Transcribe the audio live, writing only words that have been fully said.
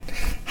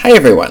Hi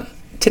everyone.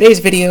 Today's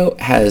video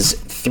has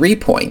 3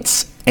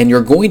 points and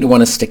you're going to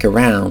want to stick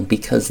around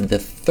because the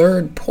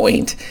third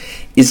point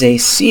is a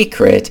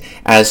secret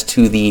as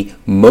to the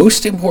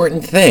most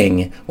important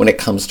thing when it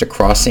comes to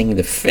crossing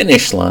the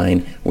finish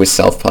line with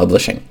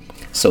self-publishing.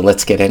 So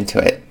let's get into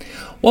it.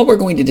 What we're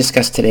going to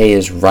discuss today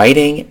is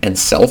writing and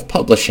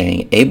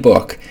self-publishing a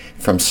book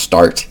from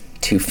start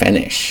to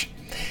finish.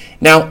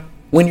 Now,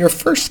 when you're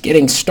first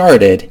getting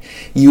started,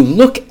 you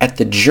look at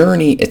the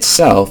journey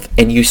itself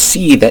and you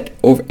see that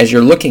as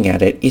you're looking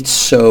at it, it's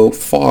so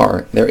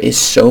far. There is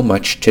so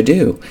much to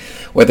do.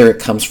 Whether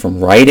it comes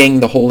from writing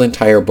the whole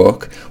entire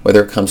book,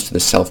 whether it comes to the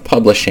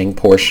self-publishing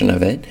portion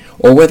of it,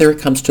 or whether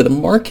it comes to the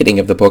marketing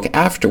of the book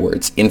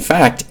afterwards. In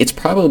fact, it's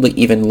probably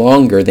even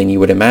longer than you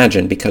would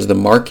imagine because the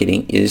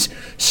marketing is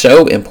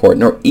so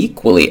important or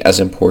equally as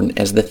important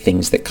as the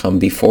things that come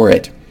before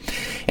it.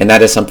 And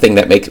that is something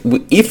that makes,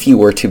 if you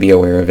were to be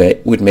aware of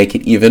it, would make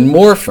it even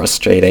more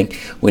frustrating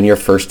when you're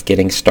first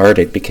getting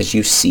started because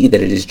you see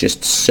that it is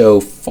just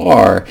so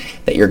far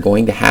that you're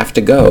going to have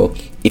to go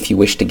if you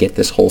wish to get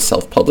this whole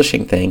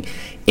self-publishing thing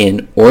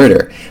in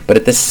order. But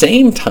at the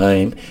same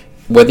time,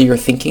 whether you're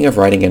thinking of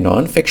writing a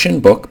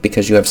nonfiction book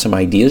because you have some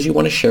ideas you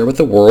want to share with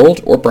the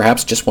world or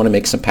perhaps just want to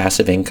make some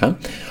passive income,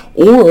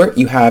 or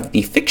you have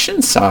the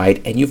fiction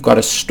side and you've got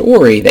a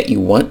story that you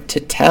want to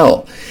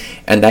tell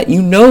and that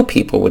you know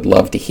people would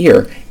love to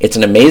hear. It's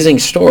an amazing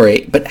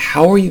story, but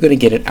how are you going to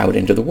get it out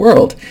into the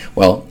world?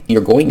 Well,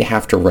 you're going to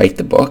have to write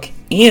the book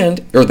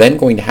and you're then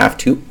going to have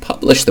to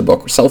publish the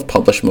book, or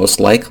self-publish most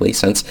likely,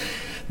 since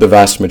the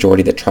vast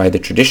majority that try the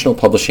traditional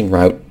publishing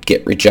route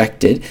get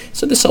rejected.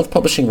 So the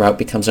self-publishing route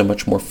becomes a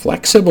much more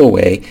flexible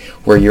way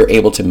where you're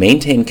able to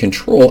maintain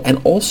control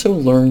and also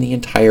learn the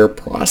entire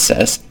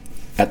process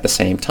at the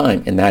same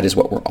time, and that is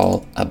what we're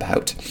all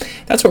about.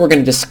 That's what we're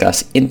going to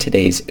discuss in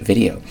today's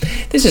video.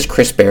 This is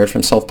Chris Baird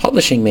from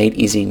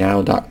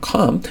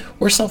selfpublishingmadeeasynow.com,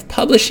 where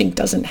self-publishing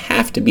doesn't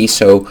have to be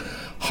so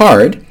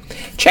hard.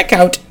 Check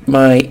out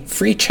my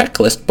free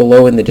checklist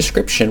below in the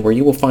description where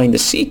you will find the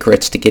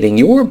secrets to getting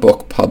your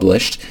book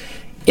published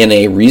in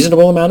a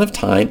reasonable amount of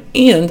time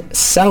and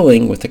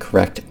selling with the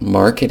correct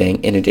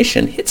marketing. In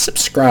addition, hit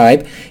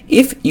subscribe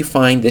if you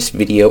find this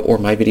video or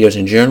my videos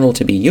in general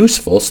to be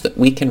useful so that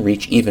we can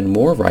reach even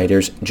more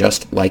writers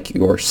just like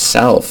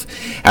yourself.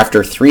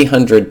 After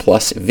 300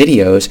 plus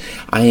videos,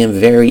 I am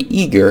very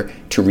eager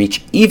to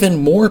reach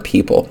even more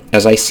people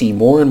as I see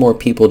more and more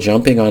people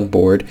jumping on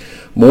board,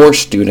 more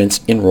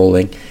students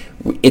enrolling.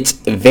 It's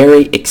a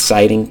very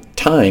exciting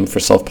time for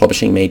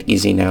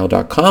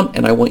selfpublishingmadeeasynow.com,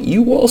 and I want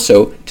you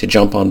also to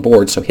jump on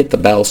board, so hit the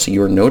bell so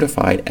you're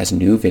notified as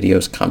new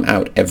videos come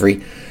out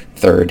every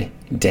third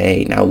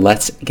day. Now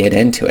let's get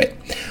into it.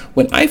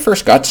 When I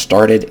first got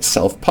started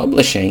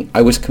self-publishing,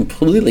 I was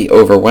completely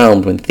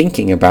overwhelmed when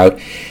thinking about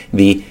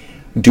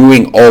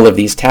doing all of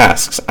these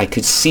tasks. I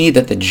could see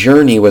that the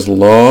journey was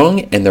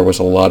long and there was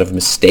a lot of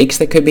mistakes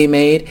that could be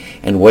made,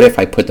 and what if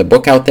I put the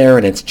book out there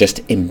and it's just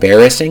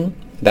embarrassing?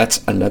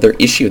 That's another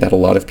issue that a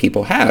lot of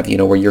people have,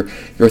 where you're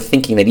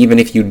thinking that even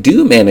if you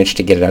do manage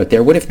to get it out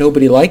there, what if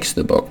nobody likes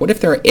the book? What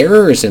if there are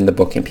errors in the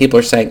book and people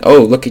are saying,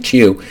 oh, look at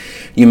you.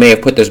 You may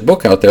have put this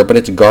book out there, but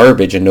it's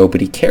garbage and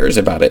nobody cares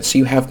about it. So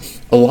you have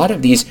a lot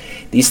of these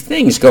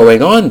things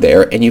going on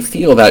there, and you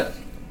feel that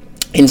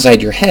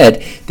inside your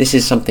head, this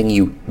is something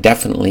you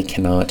definitely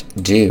cannot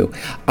do.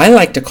 I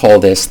like to call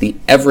this the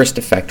Everest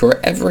effect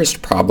or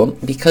Everest problem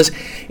because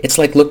it's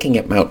like looking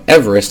at Mount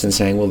Everest and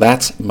saying, well,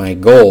 that's my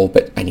goal,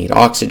 but I need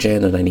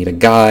oxygen and I need a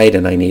guide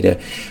and you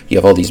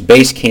have all these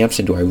base camps,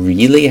 and do I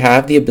really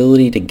have the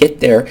ability to get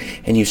there?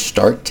 And you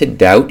start to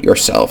doubt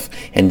yourself.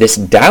 And this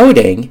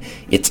doubting,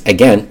 it's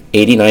again,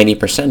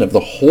 80-90% of the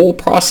whole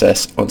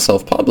process on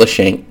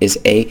self-publishing is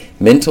a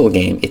mental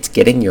game. It's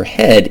getting your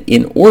head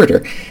in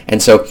order.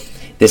 And so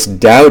this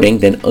doubting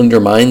then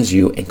undermines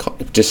you and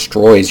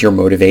destroys your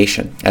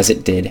motivation, as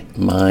it did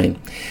mine.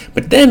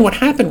 But then what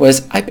happened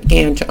was I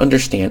began to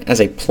understand,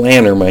 as a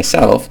planner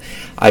myself,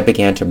 I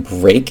began to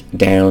break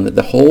down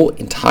the whole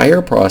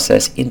entire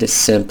process into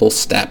simple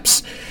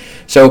steps.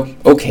 So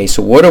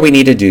what do we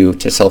need to do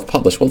to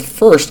self-publish? Well,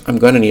 first, I'm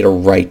going to need to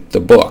write the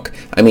book.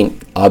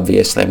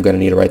 Obviously, I'm going to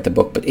need to write the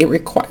book, but it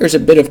requires a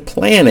bit of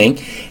planning.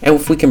 And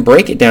if we can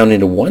break it down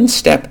into one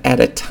step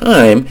at a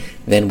time,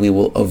 then we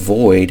will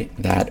avoid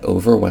that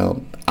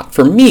overwhelm.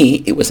 For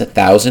me, it was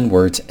 1,000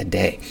 words a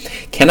day.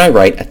 Can I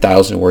write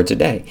 1,000 words a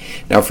day?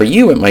 Now, for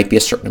you, it might be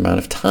a certain amount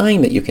of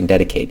time that you can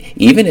dedicate,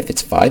 even if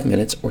it's 5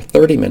 minutes or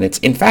 30 minutes.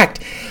 In fact,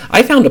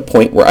 I found a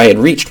point where I had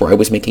reached where I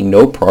was making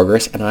no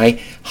progress, and I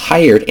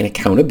hired an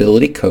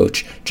accountability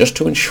coach just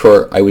to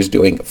ensure I was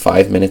doing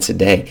 5 minutes a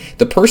day.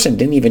 The person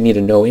didn't even need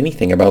to know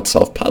anything about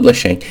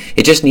self-publishing.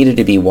 It just needed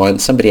to be, one,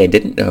 somebody I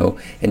didn't know,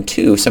 and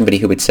two, somebody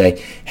who would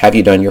say, have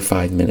you done your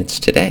 5 minutes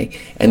today?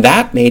 And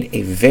that made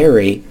a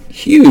very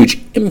huge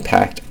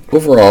impact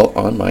overall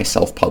on my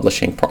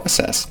self-publishing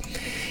process.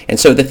 And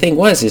so the thing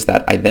is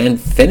that I then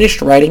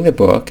finished writing the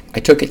book. I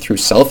took it through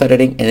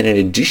self-editing and an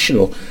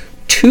additional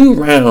 2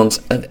 rounds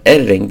of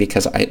editing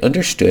because I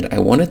understood I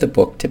wanted the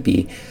book to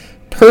be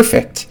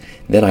perfect.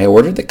 Then I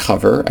ordered the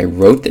cover, I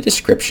wrote the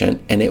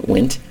description, and it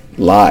went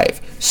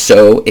live.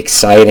 So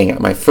exciting.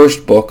 My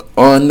first book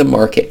on the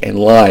market and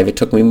live. It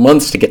took me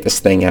months to get this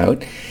thing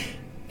out.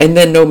 And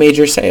then no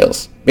major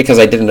sales because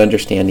I didn't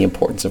understand the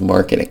importance of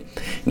marketing.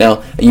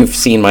 Now, you've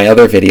seen my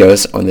other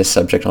videos on this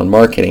subject on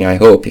marketing, I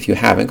hope. If you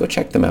haven't, go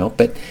check them out.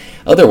 But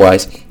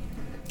otherwise,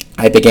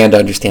 I began to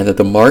understand that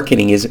the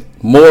marketing is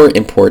more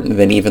important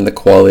than even the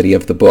quality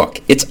of the book.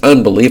 It's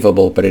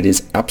unbelievable, but it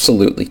is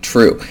absolutely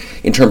true.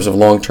 In terms of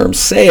long-term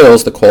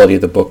sales, the quality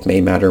of the book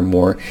may matter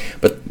more,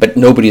 but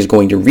nobody is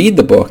going to read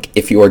the book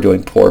if you are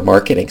doing poor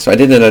marketing. So I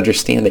didn't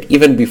understand that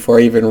even before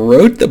I even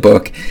wrote the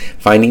book,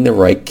 finding the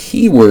right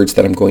keywords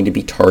that I'm going to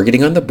be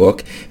targeting on the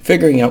book,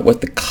 figuring out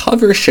what the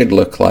cover should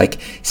look like,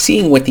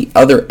 seeing what the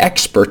other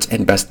experts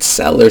and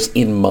bestsellers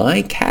in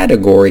my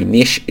category,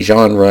 niche,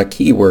 genre,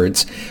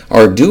 keywords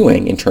are doing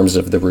in terms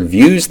of the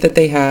reviews that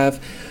they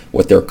have,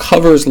 what their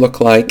covers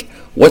look like,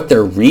 what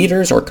their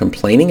readers are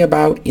complaining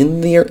about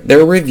in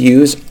their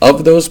reviews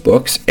of those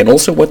books, and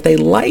also what they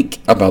like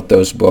about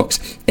those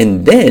books,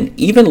 and then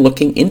even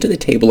looking into the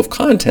table of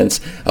contents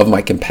of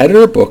my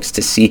competitor books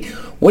to see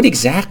what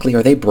exactly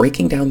are they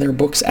breaking down their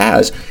books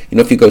as.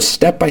 If you go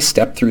step by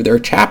step through their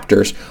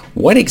chapters,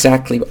 what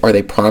exactly are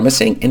they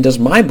promising, and does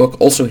my book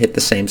also hit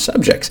the same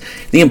subjects?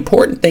 The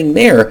important thing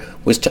there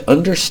was to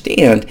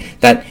understand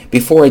that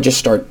before I just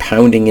start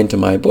pounding into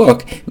my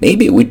book,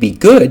 maybe it would be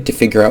good to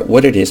figure out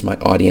what it is my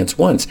audience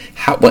wants.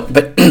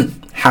 But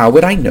how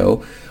would I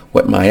know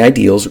what my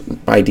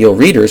ideal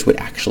readers would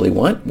actually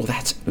want? Well,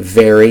 that's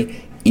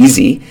very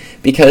easy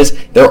because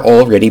they're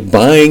already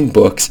buying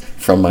books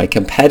from my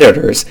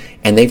competitors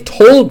and they've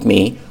told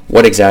me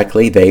what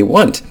exactly they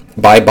want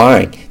by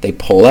buying. They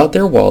pull out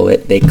their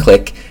wallet, they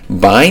click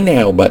Buy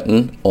Now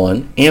button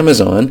on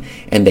Amazon,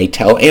 and they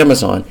tell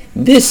Amazon,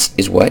 this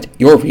is what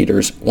your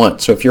readers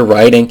want. So if you're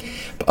writing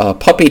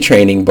puppy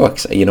training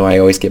books, I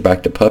always get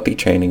back to puppy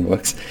training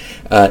books,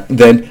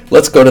 then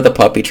let's go to the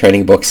puppy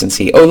training books and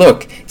see, oh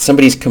look,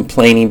 somebody's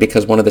complaining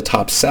because one of the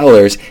top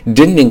sellers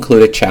didn't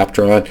include a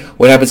chapter on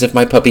what happens if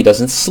my puppy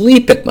doesn't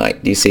sleep at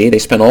night. Do you see? They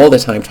spend all the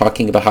time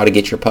talking about how to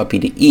get your puppy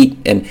to eat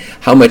and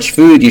how much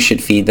food you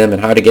should feed them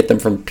and how to get them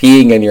from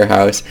peeing in your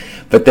house.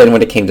 But then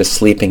when it came to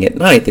sleeping at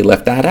night, they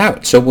left that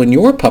out. So when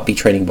your puppy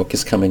training book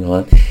is coming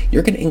on,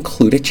 you're going to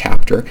include a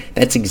chapter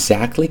that's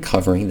exactly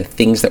covering the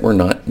things that were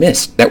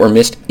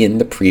missed in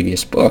the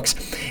previous books.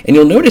 And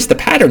you'll notice the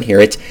pattern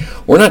here.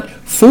 We're not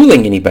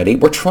fooling anybody.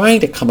 We're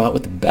trying to come out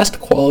with the best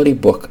quality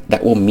book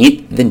that will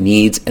meet the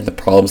needs and the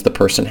problems the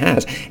person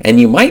has. And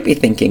you might be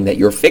thinking that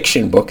your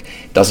fiction book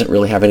doesn't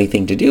really have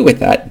anything to do with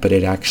that, but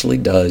it actually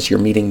does. You're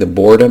meeting the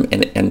boredom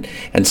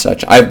and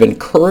such. I've been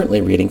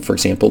currently reading, for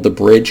example, The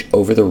Bridge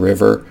Over the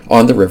River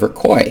on the River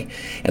Kwai.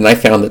 And I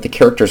found that the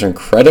characters are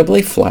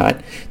incredibly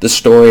flat, the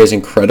story is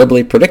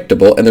incredibly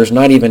predictable, and there's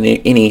not even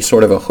any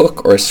sort of a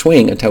hook or a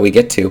swing until we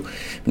get to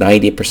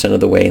 90% of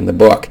the way in the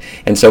book.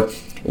 And so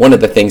one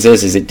of the things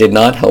is it did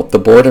not help the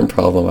boredom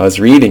problem. I was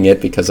reading it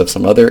because of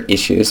some other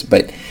issues,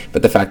 but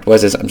the fact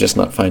is I'm just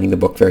not finding the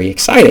book very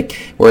exciting.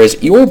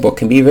 Whereas your book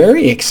can be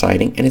very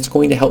exciting, and it's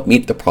going to help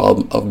meet the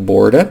problem of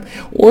boredom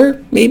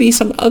or maybe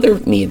some other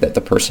need that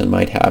the person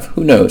might have.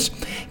 Who knows?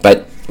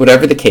 But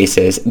whatever the case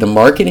is, the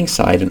marketing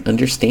side and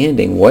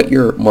understanding what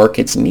your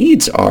market's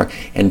needs are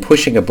and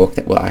pushing a book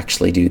that will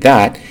actually do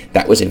that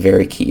was a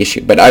very key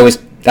issue. But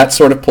that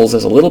sort of pulls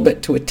us a little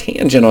bit to a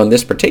tangent on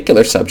this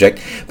particular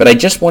subject, but I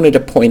just wanted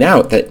to point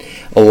out that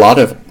a lot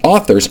of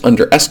authors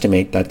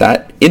underestimate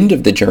that end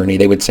of the journey.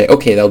 They would say,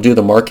 okay, they'll do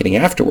the marketing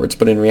afterwards,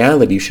 but in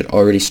reality, you should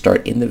already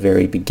start in the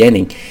very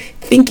beginning,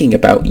 thinking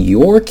about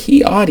your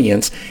key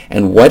audience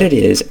and what it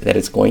is that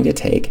it's going to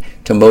take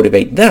to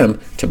motivate them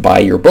to buy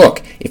your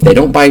book. If they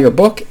don't buy your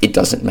book, it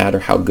doesn't matter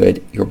how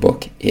good your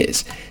book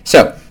is.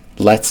 So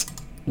let's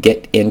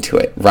get into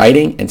it.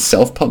 Writing and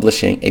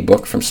self-publishing a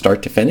book from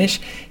start to finish.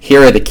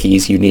 Here are the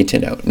keys you need to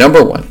know.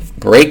 Number one,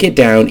 break it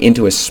down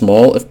into as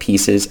small of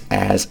pieces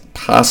as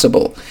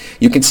possible.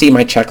 You can see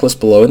my checklist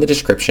below in the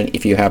description.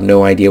 If you have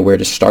no idea where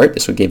to start,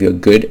 this will give you a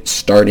good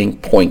starting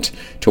point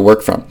to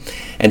work from.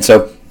 And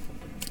so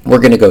we're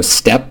going to go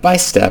step by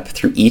step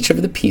through each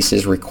of the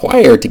pieces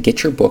required to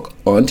get your book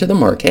onto the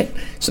market.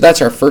 So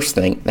that's our first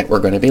thing that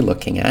we're going to be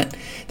looking at.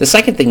 The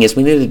second thing is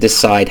we need to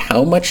decide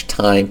how much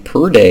time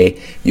per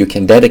day you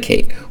can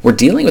dedicate. We're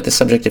dealing with the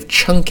subject of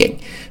chunking.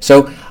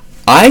 So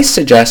I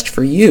suggest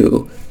for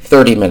you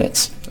 30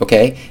 minutes.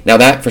 Okay? Now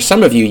that for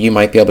some of you, you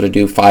might be able to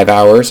do 5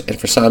 hours,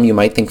 and for some you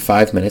might think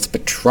 5 minutes,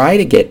 but try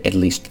to get at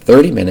least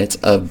 30 minutes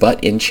of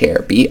butt in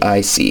chair,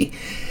 BIC,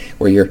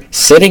 where you're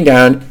sitting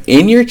down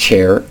in your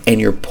chair and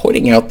you're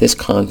putting out this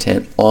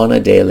content on a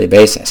daily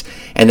basis.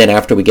 And then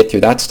after we get through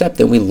that step,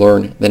 then we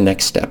learn the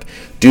next step.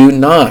 Do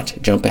not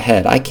jump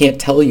ahead. I can't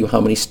tell you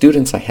how many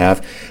students I have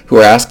who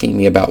are asking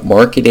me about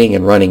marketing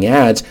and running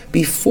ads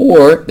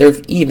before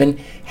they've even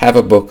have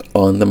a book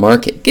on the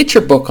market. Get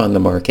your book on the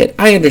market.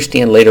 I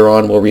understand later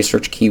on we'll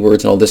research keywords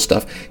and all this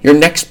stuff. Your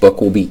next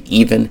book will be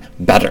even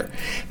better.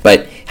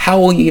 But how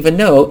will you even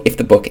know if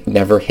the book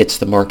never hits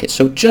the market?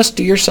 So just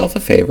do yourself a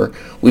favor.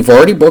 We've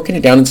already broken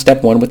it down in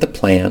step 1 with the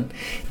plan.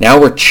 Now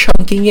we're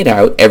chunking it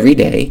out every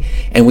day,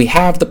 and we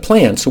have the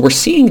plan. So we're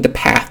seeing the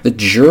path, the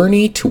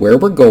journey to where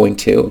we're going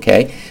to,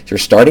 okay? So we're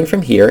starting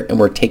from here, and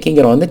we're taking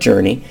it on the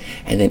journey.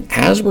 And then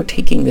as we're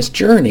taking this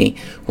journey,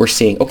 we're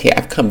seeing, okay,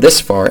 I've come this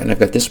far, and I've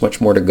got this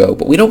much more to go.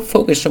 But we don't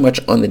focus so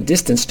much on the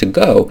distance to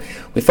go.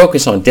 We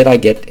focus on, did I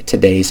get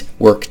today's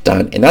work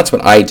done? And that's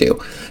what I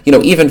do. You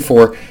know, even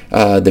for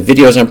the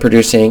videos I'm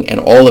producing and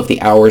all of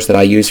the hours that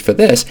I use for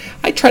this,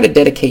 I try to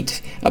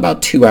dedicate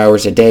about 2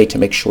 hours a day to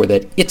make sure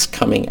that it's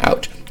coming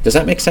out. Does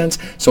that make sense?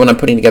 So when I'm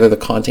putting together the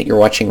content you're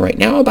watching right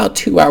now, about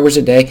 2 hours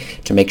a day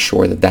to make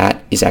sure that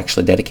that is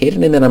actually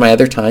dedicated. And then on my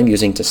other time,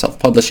 using to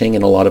self-publishing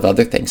and a lot of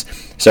other things.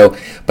 So,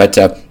 but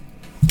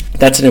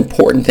that's an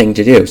important thing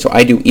to do. So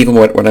I do, even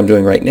what I'm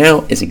doing right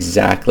now is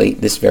exactly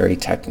this very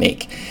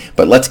technique.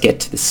 But let's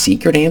get to the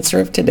secret answer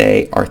of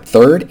today, our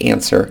third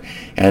answer,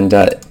 and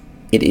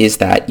it is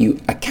that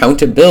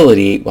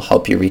accountability will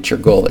help you reach your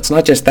goal. It's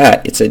not just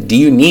that. It's do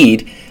you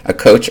need a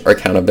coach or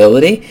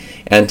accountability?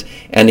 And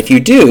if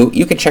you do,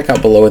 you can check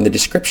out below in the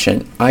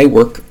description. I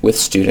work with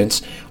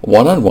students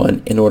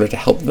one-on-one in order to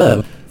help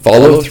them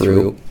follow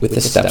through with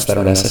the steps that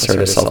are necessary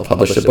to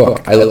self-publish the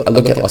book. I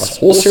look at a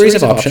whole series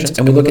of options,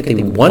 and we look at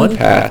the one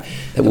path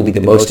that will be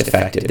the most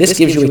effective. This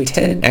gives you a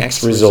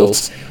 10x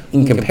results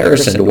in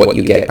comparison to what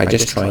you get by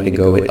just trying to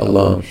go it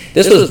alone.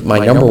 This was my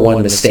number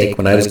one mistake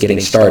when I was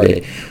getting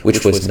started,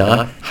 which was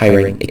not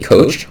hiring a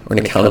coach or an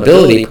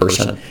accountability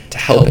person to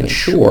help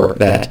ensure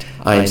that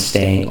I'm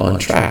staying on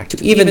track.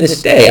 To even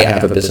this day, I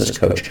have a business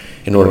coach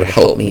in order to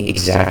help me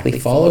exactly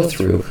follow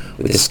through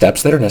with the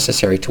steps that are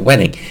necessary to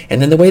winning.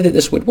 And then the way that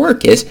this would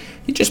work is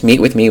you just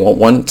meet with me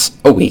once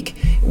a week,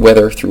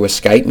 whether through a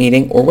Skype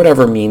meeting or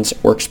whatever means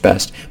works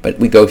best. But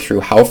we go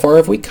through how far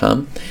have we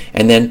come,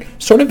 and then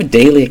sort of a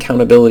daily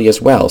accountability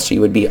as well. So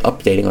you would be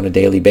updating on a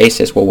daily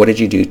basis. Well, what did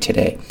you do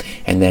today?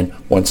 And then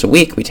once a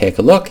week, we take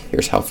a look.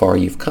 Here's how far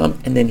you've come,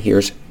 and then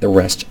here's the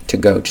rest to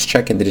go. Just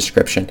check in the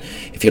description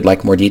if you'd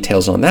like more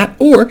details on that,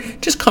 or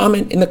just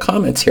comment in the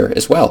comments here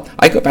as well.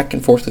 I go back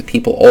and forth with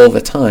people all the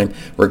time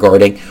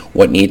regarding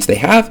what needs they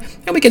have,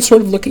 and we can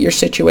sort of look at your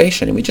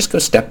situation, and we just go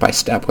step by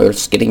step, whether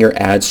it's getting your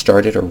ads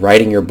started or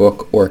writing your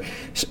book or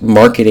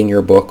marketing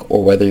your book,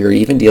 or whether you're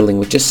even dealing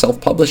with just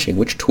self-publishing,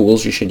 which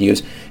tools you should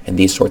use, and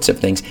these sorts of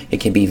things. It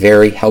can be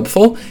very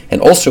helpful.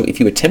 And also, if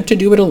you attempt to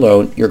do it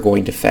alone, you're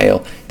going to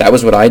fail. That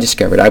was what I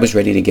discovered. I was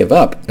ready to give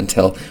up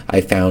until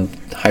I found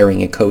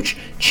hiring a coach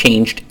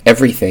changed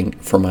everything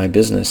for my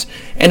business,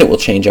 and it will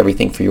change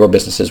everything for your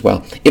business as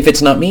well. If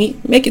it's not me,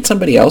 make it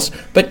somebody else,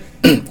 but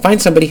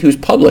find somebody who's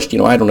published,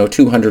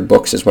 200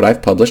 books is what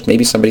I've published.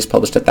 Maybe somebody's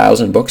published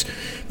 1,000 books.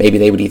 Maybe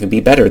they would even be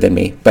better than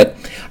me. But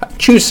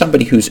choose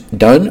somebody who's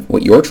done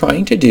what you're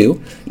trying to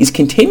do, is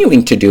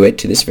continuing to do it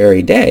to this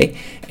very day,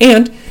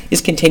 and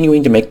is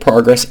continuing to make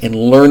progress and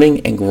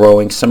learning and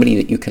growing, somebody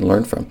that you can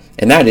learn from.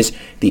 And that is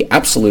the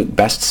absolute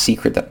best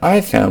secret that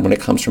I've found when it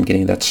comes from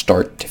getting that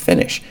start to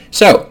finish.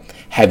 So,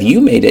 have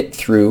you made it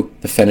through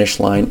the finish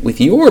line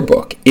with your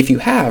book? If you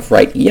have,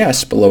 write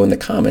yes below in the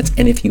comments.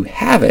 And if you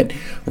haven't,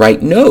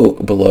 write no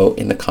below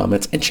in the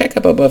comments. And check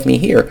up above me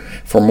here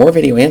for more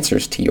video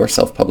answers to your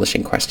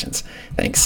self-publishing questions. Thanks.